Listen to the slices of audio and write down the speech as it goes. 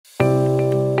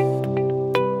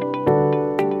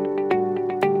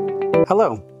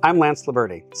Hello, I'm Lance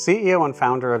Liberty, CEO and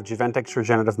founder of Juventix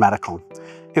Regenerative Medical.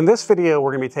 In this video, we're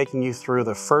going to be taking you through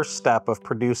the first step of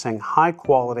producing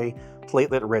high-quality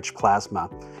platelet-rich plasma.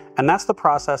 And that's the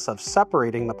process of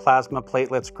separating the plasma,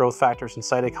 platelets, growth factors, and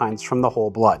cytokines from the whole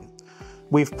blood.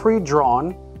 We've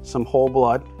pre-drawn some whole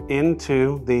blood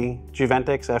into the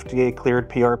Juventix FDA-cleared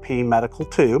PRP medical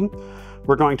tube.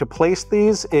 We're going to place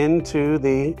these into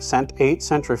the Cent 8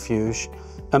 centrifuge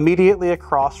immediately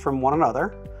across from one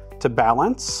another to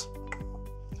balance.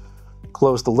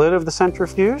 Close the lid of the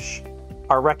centrifuge.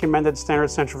 Our recommended standard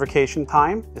centrifugation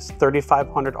time is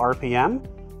 3,500 RPM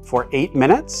for 8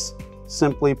 minutes.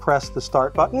 Simply press the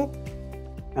start button,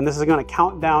 and this is going to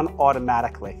count down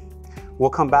automatically. We'll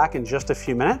come back in just a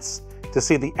few minutes to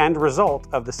see the end result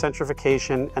of the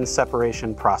centrifugation and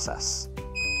separation process.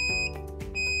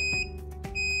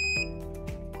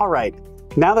 All right,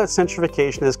 now that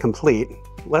centrifugation is complete,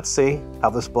 let's see how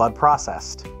this blood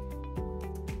processed.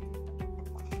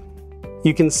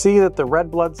 You can see that the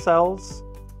red blood cells,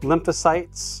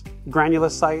 lymphocytes,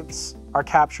 granulocytes are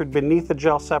captured beneath the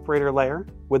gel separator layer,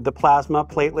 with the plasma,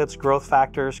 platelets, growth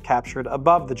factors captured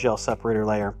above the gel separator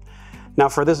layer. Now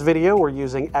for this video, we're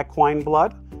using equine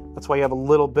blood. That's why you have a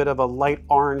little bit of a light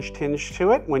orange tinge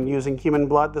to it. When using human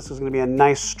blood, this is going to be a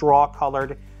nice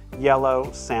straw-colored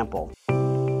yellow sample.